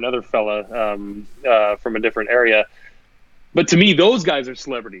caddying for another fella from a different area. But to me, those guys are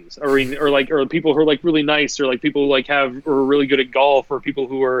celebrities, or people who are like really nice, or like people who like are really good at golf, or people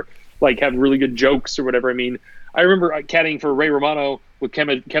who are like have really good jokes or whatever. I mean, I remember caddying for Ray Romano with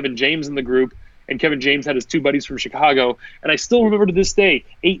Kevin James in the group, and Kevin James had his 2 buddies from Chicago, and I still remember to this day,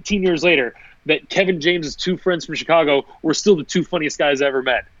 18 years later, that Kevin James's 2 friends from Chicago were still the 2 funniest guys I ever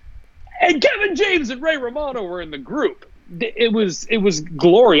met. And Kevin James and Ray Romano were in the group. It was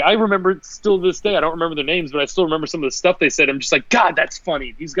glory. I remember it still to this day. I don't remember their names, but I still remember some of the stuff they said. I'm just like, God, that's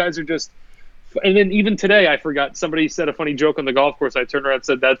funny. These guys are just. And then even today, I forgot, somebody said a funny joke on the golf course. I turned around and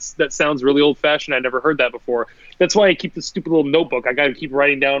said, that sounds really old fashioned. I never heard that before. That's why I keep this stupid little notebook. I got to keep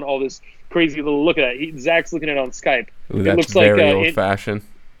writing down all this crazy little look at it. Zach's looking at it on Skype. Ooh, that's looks very like old fashioned.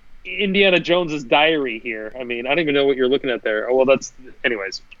 Indiana Jones's diary here. I mean, I don't even know what you're looking at there. Oh, well,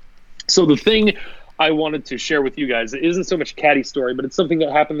 anyways. So the thing I wanted to share with you guys, it isn't so much caddy story, but it's something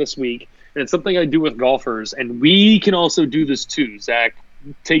that happened this week, and it's something I do with golfers, and we can also do this too, Zach.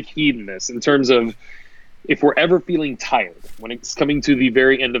 Take heed in this, in terms of if we're ever feeling tired when it's coming to the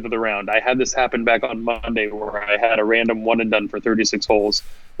very end of the round. I had this happen back on Monday where I had a random one and done for 36 holes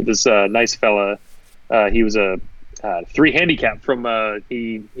with this nice fella. He was a 3 handicap from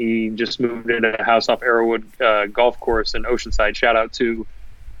he just moved into a house off Arrowwood golf course in Oceanside. Shout out to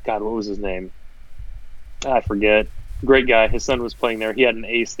God, what was his name? I forget. Great guy. His son was playing there. He had an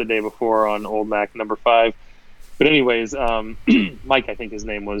ace the day before on Old Mac number 5. But anyways, Mike, I think his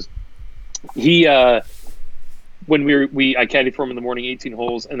name was. He when I caddied for him in the morning, 18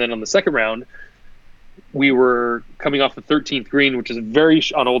 holes, and then on the second round, we were coming off the 13th green, which is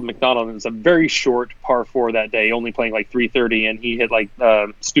on Old McDonald, and it's a very short par 4 that day, only playing like 330, and he hit like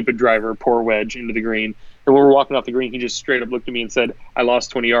stupid driver, poor wedge into the green. And when we were walking off the green, he just straight up looked at me and said, "I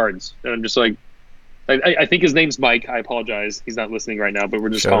lost 20 yards." And I'm just like, I think his name's Mike. I apologize. He's not listening right now, but we're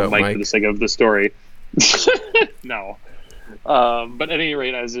just calling Mike for the sake of the story. No. But at any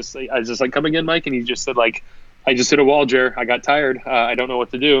rate, I was just like, "Come again, Mike?" And he just said, like, "I just hit a wall, Jer. I got tired. I don't know what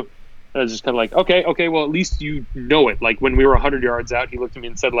to do." And I was just kind of like, okay, well, at least you know it. Like when we were 100 yards out, he looked at me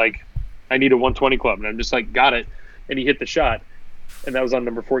and said, like, "I need a 120 club." And I'm just like, got it. And he hit the shot. And that was on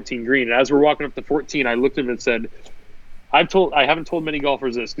number 14 green. And as we're walking up to 14, I looked at him and said, I haven't told many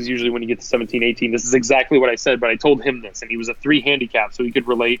golfers this, because usually when you get to 17, 18, this is exactly what I said, but I told him this, and he was a 3 handicap, so he could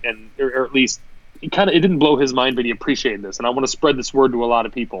relate, or at least it didn't blow his mind, but he appreciated this. And I want to spread this word to a lot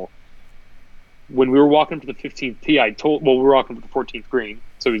of people. When we were walking up to the 15th tee, we were walking up to the 14th green,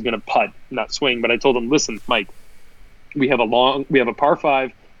 so he's going to putt, not swing, but I told him, "Listen, Mike, we have a par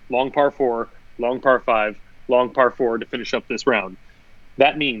 5, long par 4, long par 5, long par 4 to finish up this round.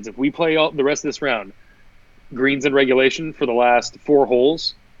 That means if we play all the rest of this round, greens in regulation for the last 4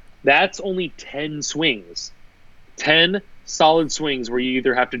 holes, that's only 10 swings. 10 solid swings where you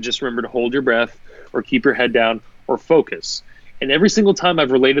either have to just remember to hold your breath or keep your head down or focus." And every single time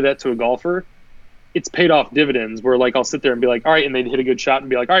I've related that to a golfer, it's paid off dividends, where like I'll sit there and be like, "All right," and they'd hit a good shot and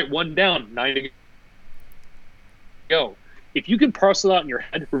be like, "All right, 1 down, 9 to go." If you can parcel out in your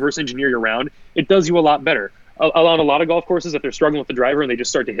head, reverse engineer your round, it does you a lot better. On a lot of golf courses, if they're struggling with the driver and they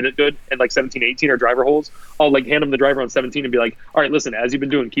just start to hit it good, and like 17, 18 are driver holes, I'll like hand them the driver on 17 and be like, "All right, listen, as you've been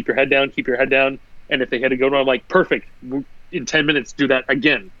doing, keep your head down. And if they hit a good one, I'm like, "Perfect. In 10 minutes, do that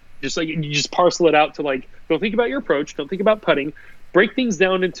again." Just like you just parcel it out to like, don't think about your approach, don't think about putting, break things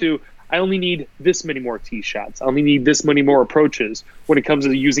down into, I only need this many more tee shots. I only need this many more approaches when it comes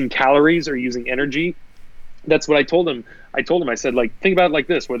to using calories or using energy. That's what I told him. I said, like, think about it like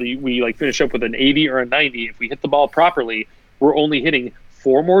this, whether we like finish up with an 80 or a 90, if we hit the ball properly, we're only hitting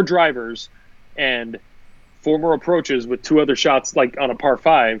 4 more drivers and 4 more approaches with 2 other shots, like on a par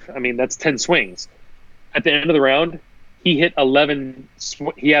 5. I mean, that's 10 swings. At the end of the round, he hit 11.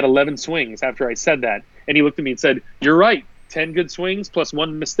 He had 11 swings after I said that, and he looked at me and said, "You're right. 10 good swings plus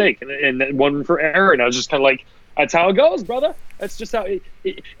one mistake and one for error." And I was just kind of like, "That's how it goes, brother. That's just how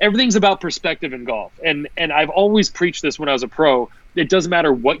everything's about perspective in golf." And I've always preached this when I was a pro. It doesn't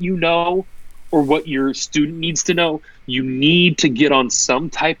matter what you know or what your student needs to know. You need to get on some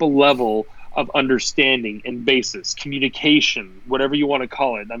type of level of understanding and basis, communication, whatever you want to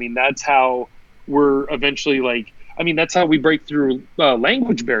call it. I mean, that's how we're eventually that's how we break through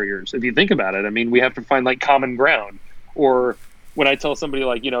language barriers. If you think about it, I mean, we have to find like common ground. Or when I tell somebody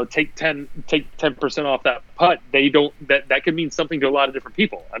like, take 10% off that putt, that could mean something to a lot of different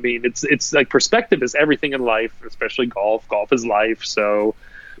people. I mean, it's like perspective is everything in life, especially golf. Golf is life. So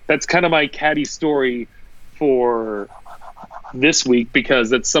that's kind of my caddy story for this week, because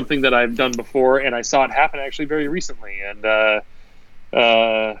that's something that I've done before, and I saw it happen actually very recently. And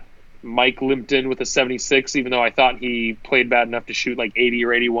Mike limped in with a 76, even though I thought he played bad enough to shoot like 80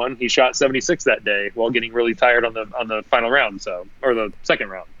 or 81. He shot 76 that day while getting really tired on the final round, or the second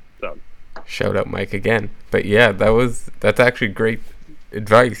round. So shout out Mike again. But yeah, that's actually great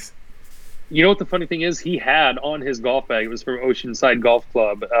advice. You know what the funny thing is? He had on his golf bag, it was from Oceanside Golf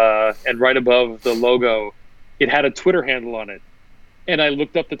Club, and right above the logo, it had a Twitter handle on it. And I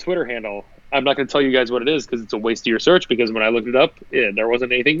looked up the Twitter handle. I'm not going to tell you guys what it is because it's a waste of your search, because when I looked it up, there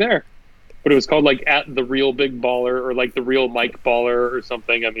wasn't anything there. But it was called like at the real big baller, or like the real Mike baller or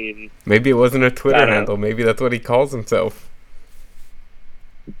something. I mean, maybe it wasn't a Twitter handle. Maybe that's what he calls himself.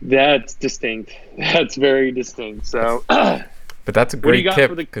 That's distinct. That's very distinct. So, but that's a great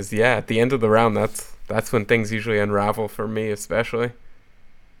tip, because at the end of the round, that's when things usually unravel for me, especially.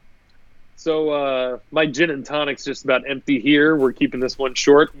 So my gin and tonic's just about empty here. We're keeping this one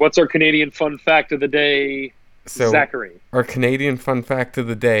short. What's our Canadian fun fact of the day, Zachary? Our Canadian fun fact of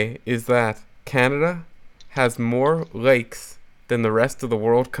the day is that Canada has more lakes than the rest of the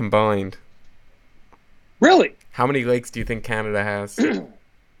world combined. Really? How many lakes do you think Canada has?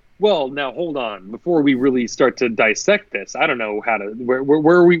 Well, now hold on. Before we really start to dissect this, I don't know how to.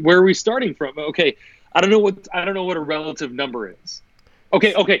 Where are we starting from? Okay, I don't know what a relative number is.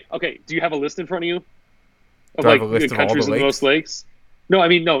 Okay. Do you have a list in front of you of like the countries with the most lakes? No, I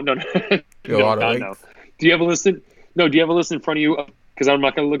mean no. No. Do you have a list in? No, do you have a list in front of you? Because I'm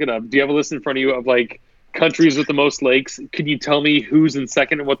not going to look it up. Do you have a list in front of you of like countries with the most lakes? Can you tell me who's in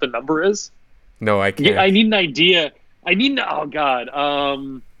second and what the number is? No, I can't. Yeah, I need an idea. Oh God.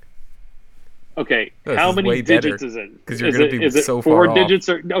 Okay, how many digits is it? Because you're going to be so far off. 4 digits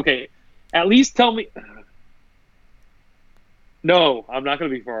or okay? At least tell me. No, I'm not going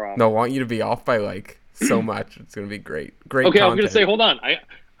to be far off. No, I want you to be off by like so much. It's going to be great. Great. Okay, content. I'm going to say, hold on.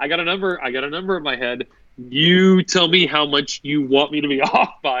 I got a number. I got a number in my head. You tell me how much you want me to be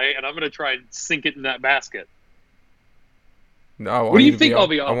off by, and I'm going to try and sink it in that basket. No, what do you think I'll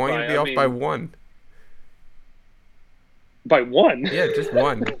be off by? I want you to be off by one. By one? Yeah, just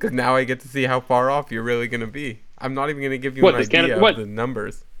one. Because now I get to see how far off you're really going to be. I'm not even going to give you an idea of the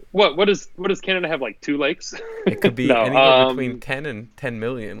numbers. What does Canada have, like 2 lakes? It could be anywhere between 10 and 10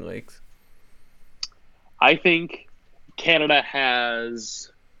 million lakes. I think Canada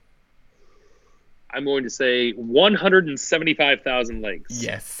has, I'm going to say 175,000 lakes.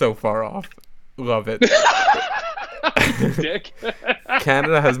 Yes, so far off. Love it. Dick.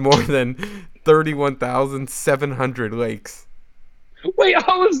 Canada has more than 31,700 lakes. Wait,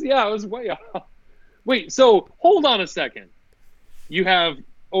 I was way off. Wait, so hold on a second. You have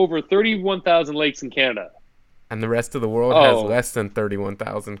over 31,000 lakes in Canada. And the rest of the world has less than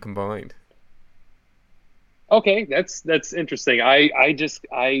 31,000 combined. Okay, that's interesting. I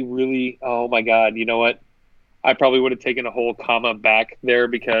really, oh my God, you know what? I probably would have taken a whole comma back there,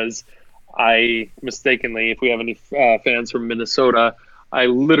 because I mistakenly, if we have any fans from Minnesota, I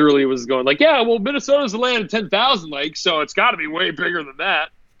literally was going like, yeah, well, Minnesota's the land of 10,000 lakes, so it's got to be way bigger than that.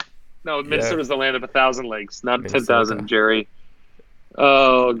 No, Minnesota's the land of 1,000 lakes, not 10,000, Jerry.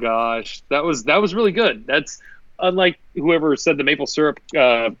 Oh gosh, that was really good. That's unlike whoever said the maple syrup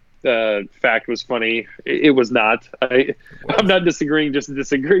fact was funny. It was not. I'm not disagreeing just to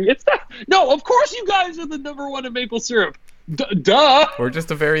disagree. It's not. No, of course you guys are the number one in maple syrup. Duh. We're just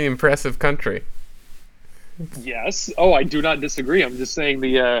a very impressive country. Yes. Oh, I do not disagree. I'm just saying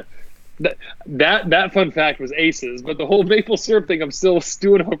that fun fact was aces, but the whole maple syrup thing, I'm still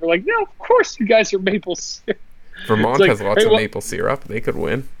stewing over. Like, no, of course you guys are maple syrup. Vermont has lots of maple syrup. They could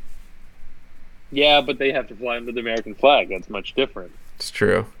win. Yeah, but they have to fly under the American flag. That's much different. It's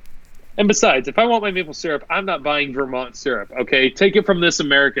true. And besides, if I want my maple syrup, I'm not buying Vermont syrup, okay? Take it from this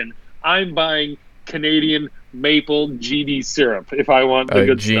American. I'm buying Canadian maple GD syrup if I want the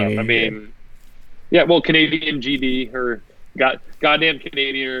good GD, stuff. I mean, Yeah, well, Canadian GD or goddamn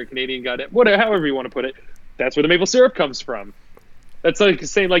Canadian or Canadian goddamn whatever, however you want to put it. That's where the maple syrup comes from. That's like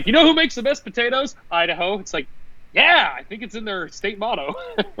saying, like, you know who makes the best potatoes? Idaho. It's like, yeah, I think it's in their state motto.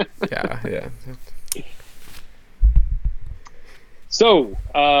 Yeah. So,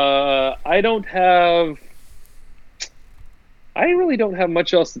 I really don't have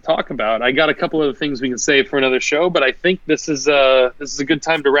much else to talk about. I got a couple of things we can save for another show, but I think this is a good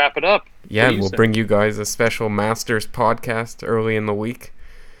time to wrap it up. Yeah, and we'll bring you guys a special Masters podcast early in the week.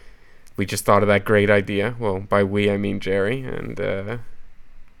 We just thought of that great idea. Well, by we, I mean Jerry. And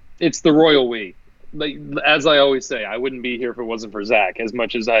it's the royal we. Like, as I always say, I wouldn't be here if it wasn't for Zach. As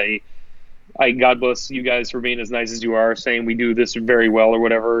much as I God bless you guys for being as nice as you are, saying we do this very well or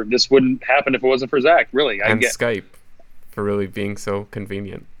whatever. This wouldn't happen if it wasn't for Zach, really. Skype for really being so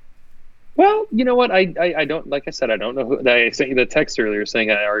convenient. Well, you know what? I don't, like I said, I don't know who. I sent you the text earlier saying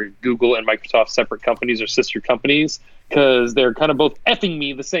are Google and Microsoft separate companies or sister companies, because they're kind of both effing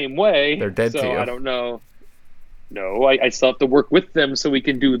me the same way. They're dead to you. I don't know. No, I still have to work with them so we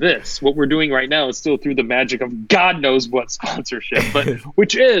can do this. What we're doing right now is still through the magic of God knows what sponsorship, but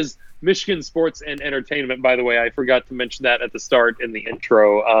which is Michigan Sports and Entertainment. By the way, I forgot to mention that at the start in the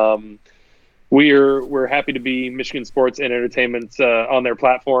intro. We're happy to be Michigan Sports and Entertainment on their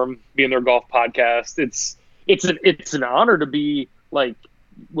platform, be in their golf podcast. It's an honor to be, like,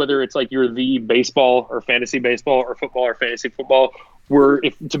 whether it's like you're the baseball or fantasy baseball or football or fantasy football,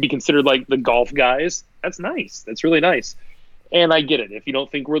 to be considered like the golf guys. That's nice. That's really nice. And I get it. If you don't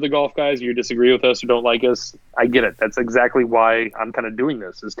think we're the golf guys, or you disagree with us or don't like us, I get it. That's exactly why I'm kind of doing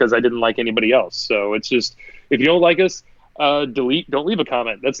this, is because I didn't like anybody else. So it's just, if you don't like us, delete. Don't leave a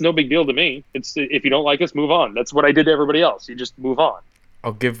comment. That's no big deal to me. It's, if you don't like us, move on. That's what I did to everybody else. You just move on.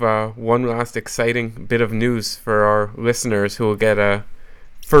 I'll give one last exciting bit of news for our listeners who will get a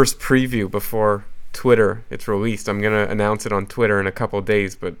first preview before Twitter it's released. I'm going to announce it on Twitter in a couple of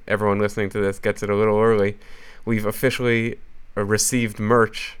days, but everyone listening to this gets it a little early. We've officially received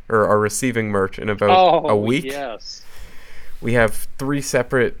merch, or are receiving merch in about a week. Yes. We have 3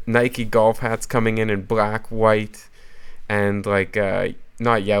 separate Nike golf hats coming in black, white, and like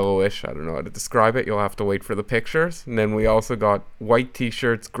not yellowish. I don't know how to describe it. You'll have to wait for the pictures. And then we also got white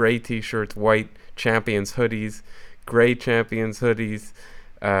t-shirts, gray t-shirts, white Champions hoodies, gray Champions hoodies,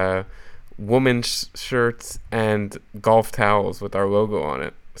 women's shirts, and golf towels with our logo on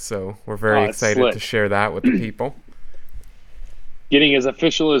it. So we're very excited to share that with the people. Getting as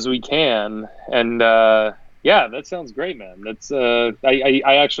official as we can, and yeah, that sounds great, man. That's I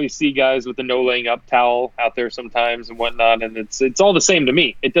actually see guys with the no laying up towel out there sometimes and whatnot, and it's all the same to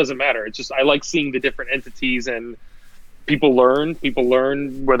me. It doesn't matter. It's just I like seeing the different entities, and people learn.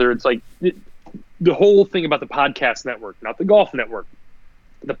 Whether it's like the whole thing about the podcast network, not the golf network.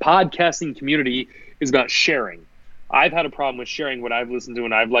 The podcasting community is about sharing. I've had a problem with sharing what I've listened to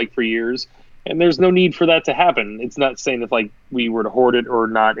and I've liked for years, and there's no need for that to happen. It's not saying if like we were to hoard it or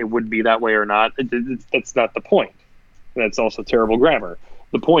not, it would be that way or not. That's not the point. That's also terrible grammar.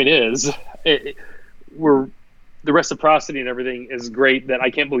 The point is, the reciprocity and everything is great. That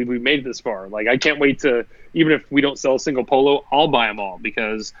I can't believe we made it this far. Like, I can't wait to, even if we don't sell a single polo, I'll buy them all,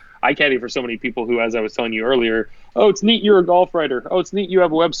 because I caddy for so many people who, as I was telling you earlier, oh, it's neat you're a golf writer. Oh, it's neat you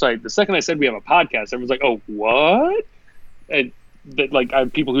have a website. The second I said we have a podcast, everyone's like, oh, what? And that, like, I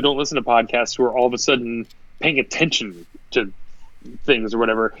have people who don't listen to podcasts who are all of a sudden paying attention to things or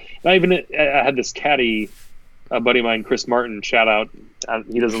whatever. And I had this caddy, a buddy of mine, Chris Martin, shout out.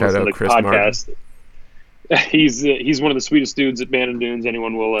 He doesn't listen to the podcast. He's one of the sweetest dudes at Bandon Dunes.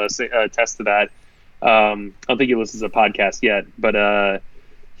 Anyone will attest to that. I don't think he listens to the podcast yet, but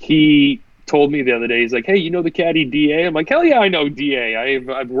he told me the other day, he's like, hey, you know the caddy DA? I'm like, hell yeah, I know DA.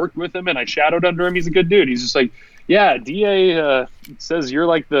 I've worked with him and I shadowed under him. He's a good dude. He's just like, yeah, DA says you're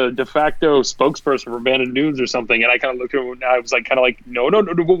like the de facto spokesperson for Bandon Dunes or something. And I kind of looked at him and I was like, kind of like, no,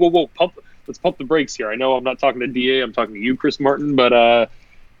 whoa, let's pump the brakes here. I know I'm not talking to DA, I'm talking to you, Chris Martin, but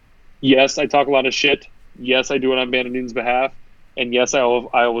yes, I talk a lot of shit. Yes, I do it on Bandon Dunes' behalf. And yes, I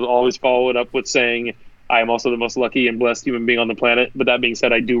will always follow it up with saying I am also the most lucky and blessed human being on the planet. But that being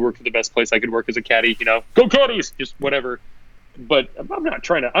said, I do work for the best place I could work as a caddy. You know, go Caddies, just whatever. But I'm not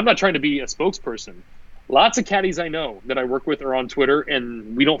trying to be a spokesperson. Lots of caddies I know that I work with are on Twitter,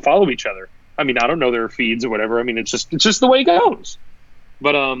 and we don't follow each other. I mean, I don't know their feeds or whatever. I mean, it's just the way it goes.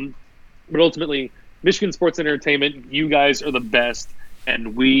 But ultimately, Michigan Sports Entertainment, you guys are the best,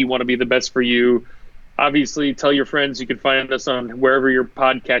 and we want to be the best for you. Obviously, tell your friends. You can find us on wherever your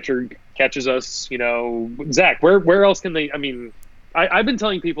podcatcher catches us. You know, Zach, where else can they? I mean, I've been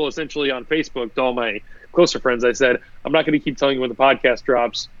telling people essentially on Facebook to all my closer friends. I said I'm not going to keep telling you when the podcast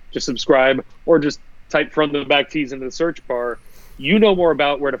drops. just subscribe, or just type Front to Back Tees into the search bar. You know more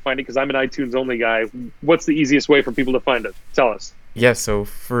about where to find it because I'm an iTunes only guy. What's the easiest way for people to find it? Tell us. Yeah, so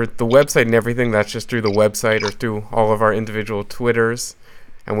for the website and everything, that's just through the website or through all of our individual Twitters.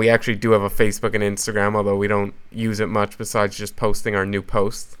 And we actually do have a Facebook and Instagram, although we don't use it much besides just posting our new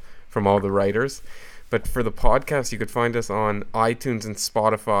posts from all the writers. But for the podcast, you could find us on iTunes and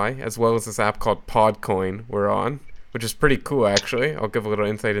Spotify, as well as this app called Podcoin we're on, which is pretty cool, actually. I'll give a little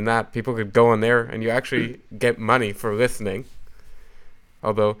insight in that. People could go on there, and you actually get money for listening.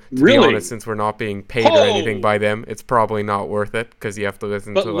 Although, to be honest, since we're not being paid or anything by them, it's probably not worth it, because you have to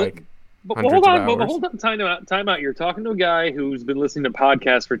listen to, like, hundreds of hours. But hold on, time out. You're talking to a guy who's been listening to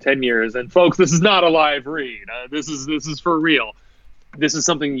podcasts for 10 years, and folks, this is not a live read. This is for real. This is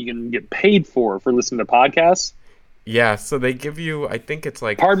something you can get paid for listening to podcasts. Yeah, so they give you, I think it's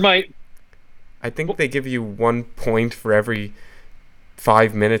like... I think they give you 1 point for every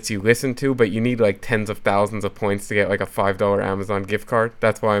 5 minutes you listen to, but you need like tens of thousands of points to get like a $5 Amazon gift card.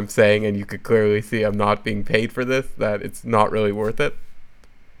 That's why I'm saying, and you could clearly see I'm not being paid for this, that it's not really worth it.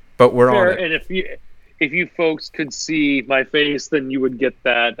 But we're on it. And if you folks could see my face, then you would get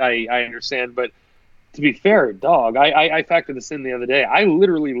that. I understand, but to be fair, dog, I factored this in the other day. I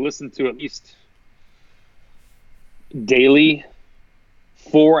literally listened to at least daily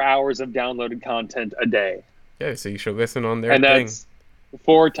 4 hours of downloaded content a day. Yeah, so you should listen on their and thing. That's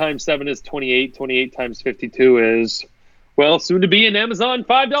 4 times 7 is 28. 28 times 52 is, well, soon to be an Amazon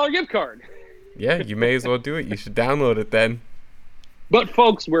 $5 gift card. Yeah, you may as well do it. You should download it then. But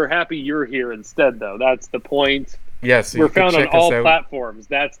folks, we're happy you're here instead, though. That's the point. Yeah, so we're found on all platforms.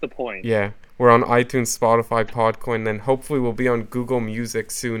 That's the point. Yeah, we're on iTunes, Spotify, Podcoin, then hopefully we'll be on Google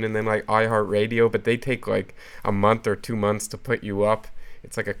Music soon, and then like iHeartRadio. But they take like a month or 2 months to put you up.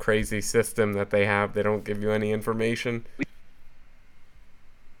 It's like a crazy system that they have. They don't give you any information.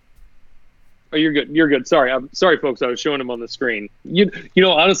 Oh, you're good. You're good. Sorry, folks. I was showing him on the screen. You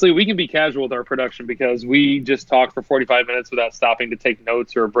know, honestly, we can be casual with our production because we just talk for 45 minutes without stopping to take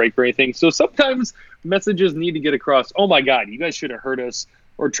notes or a break or anything. So sometimes messages need to get across. Oh my God, you guys should have heard us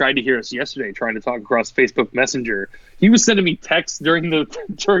or tried to hear us yesterday trying to talk across Facebook Messenger. He was sending me texts during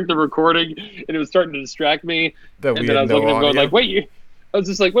the recording, and it was starting to distract me. And then I was looking at him going like, wait. I was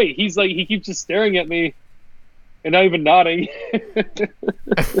just like, wait. He's like, he keeps just staring at me. And not even nodding.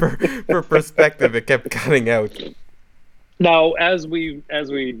 for perspective, it kept cutting out. Now, as we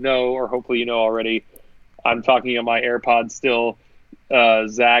know, or hopefully you know already, I'm talking on my AirPods still.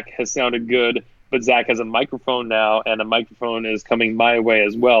 Zach has sounded good, but Zach has a microphone now, and a microphone is coming my way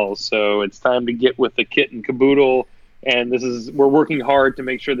as well. So it's time to get with the kit and caboodle. And we're working hard to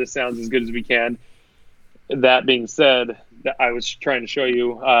make sure this sounds as good as we can. That being said, I was trying to show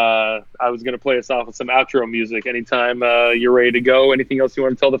you, I was going to play us off with some outro music. Anytime you're ready to go. Anything else you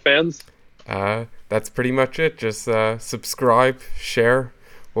want to tell the fans? That's pretty much it. Just subscribe, share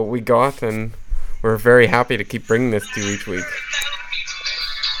what we got, and we're very happy to keep bringing this to you each week.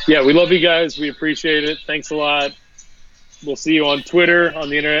 Yeah, we love you guys. We appreciate it. Thanks a lot. We'll see you on Twitter, on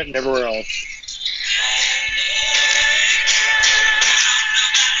the internet, and everywhere else.